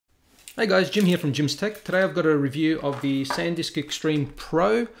Hey guys, Jim here from Jim's Tech. Today I've got a review of the Sandisk Extreme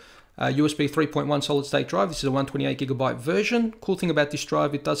Pro USB 3.1 solid state drive. This is a 128GB version. Cool thing about this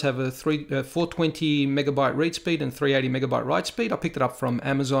drive, it does have a 420 megabyte read speed and 380 megabyte write speed. I picked it up from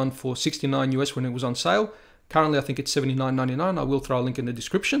Amazon for $69 US when it was on sale. Currently I think it's $79.99. I will throw a link in the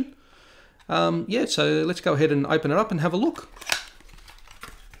description. Yeah, so let's go ahead and open it up and have a look.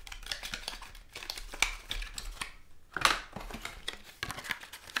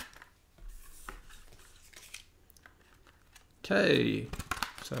 Okay,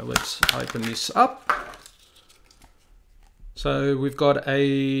 so let's open this up. So we've got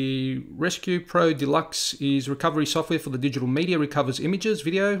a Rescue Pro Deluxe is recovery software for the digital media, recovers images,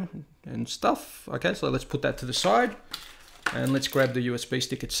 video and stuff. Okay, so let's put that to the side and let's grab the USB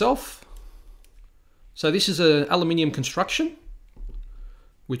stick itself. So this is an aluminium construction,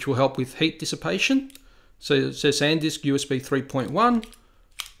 which will help with heat dissipation. So it says Sandisk USB 3.1.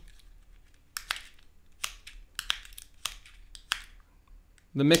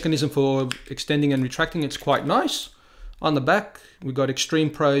 The mechanism for extending and retracting, it's quite nice. On the back, we've got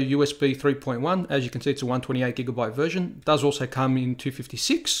Extreme Pro USB 3.1. As you can see, it's a 128GB version. It does also come in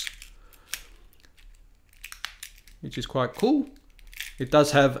 256, which is quite cool. It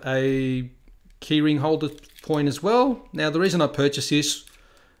does have a keyring holder point as well. Now, the reason I purchased this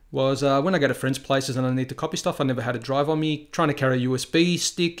was when I go to friends' places and I need to copy stuff, I never had a drive on me. Trying to carry a USB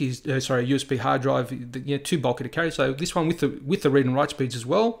stick is, sorry, a USB hard drive, too bulky to carry. So this one with the read and write speeds as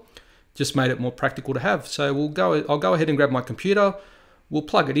well, just made it more practical to have. So I'll go ahead and grab my computer. We'll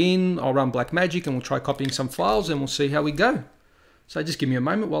plug it in. I'll run Blackmagic and we'll try copying some files and we'll see how we go. So just give me a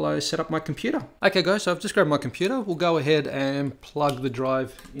moment while I set up my computer. Okay guys, so I've just grabbed my computer. We'll go ahead and plug the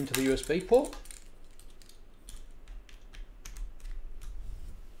drive into the USB port.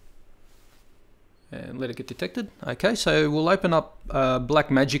 And let it get detected. Okay, so we'll open up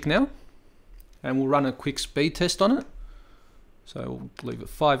Blackmagic now and we'll run a quick speed test on it. So we'll leave it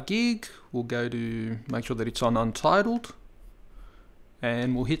 5 gig. We'll go to make sure that it's on Untitled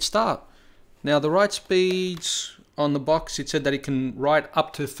and we'll hit start. Now the write speeds on the box, it said that it can write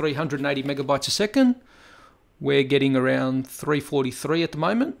up to 380 megabytes a second. We're getting around 343 at the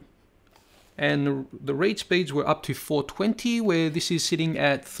moment. And the read speeds were up to 420, where this is sitting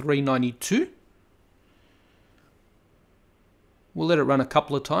at 392. We'll let it run a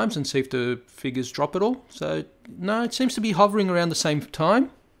couple of times and see if the figures drop at all. So no, it seems to be hovering around the same time,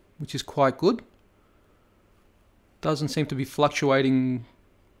 which is quite good. Doesn't seem to be fluctuating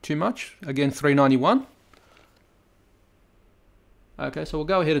too much. Again, 391. Okay, so we'll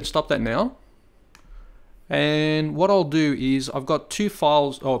go ahead and stop that now. And what I'll do is I've got two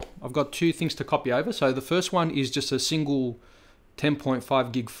things to copy over. So the first one is just a single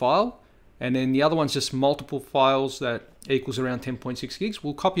 10.5 gig file. And then the other one's just multiple files that equals around 10.6 gigs.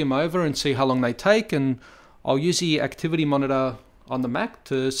 We'll copy them over and see how long they take. And I'll use the activity monitor on the Mac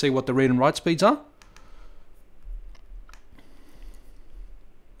to see what the read and write speeds are.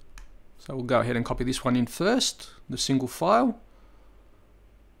 So we'll go ahead and copy this one in first, the single file.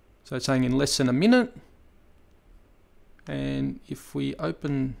 So it's saying in less than a minute. And if we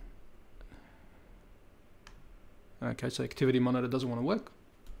open, okay, so activity monitor doesn't want to work.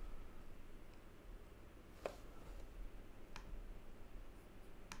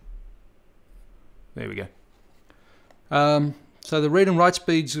 There we go. So the read and write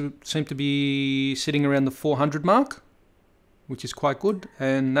speeds seem to be sitting around the 400 mark, which is quite good,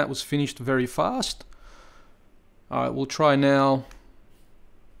 and that was finished very fast. All right, we'll try now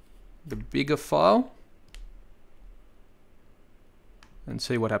the bigger file and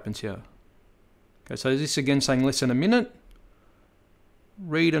see what happens here. Okay, so this again saying less than a minute.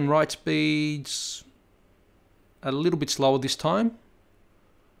 Read and write speeds a little bit slower this time.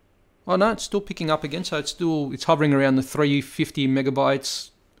 Oh no, it's still picking up again, so it's hovering around the 350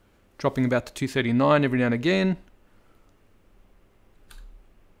 megabytes, dropping about to 239 every now and again.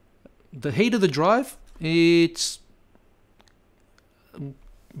 The heat of the drive, it's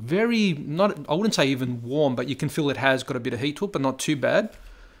very, I wouldn't say even warm, but you can feel it has got a bit of heat to it, but not too bad.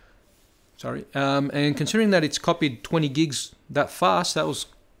 Sorry. And considering that it's copied 20 gigs that fast, that was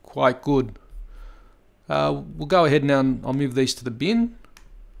quite good. We'll go ahead now and I'll move these to the bin.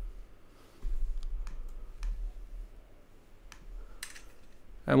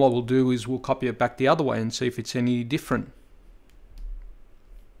 And what we'll do is we'll copy it back the other way and see if it's any different.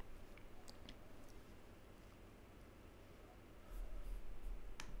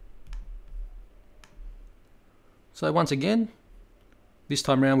 So once again, this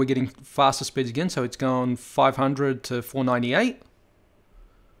time around we're getting faster speeds again, so it's gone 500 to 498.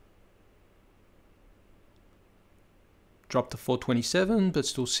 dropped to 427, but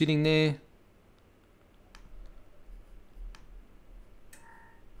still sitting there.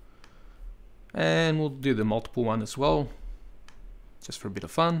 And we'll do the multiple one as well, just for a bit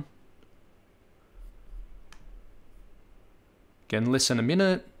of fun. Again, less than a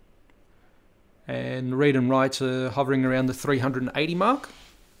minute. And read and writes are hovering around the 380 mark.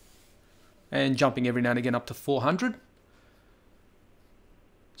 And jumping every now and again up to 400.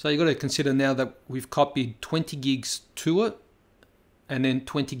 So you've got to consider now that we've copied 20 gigs to it, and then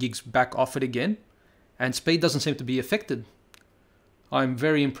 20 gigs back off it again. And speed doesn't seem to be affected. I'm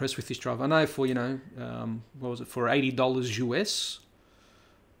very impressed with this drive. I know for, what was it, for $80 US,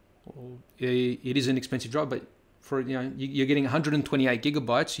 it is an expensive drive, but for, you're getting 128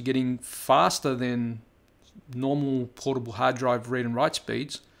 gigabytes, you're getting faster than normal portable hard drive read and write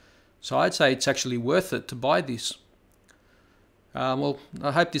speeds. So I'd say it's actually worth it to buy this. Well,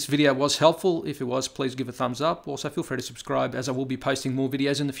 I hope this video was helpful. If it was, please give a thumbs up. Also, feel free to subscribe, as I will be posting more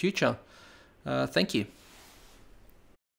videos in the future. Thank you.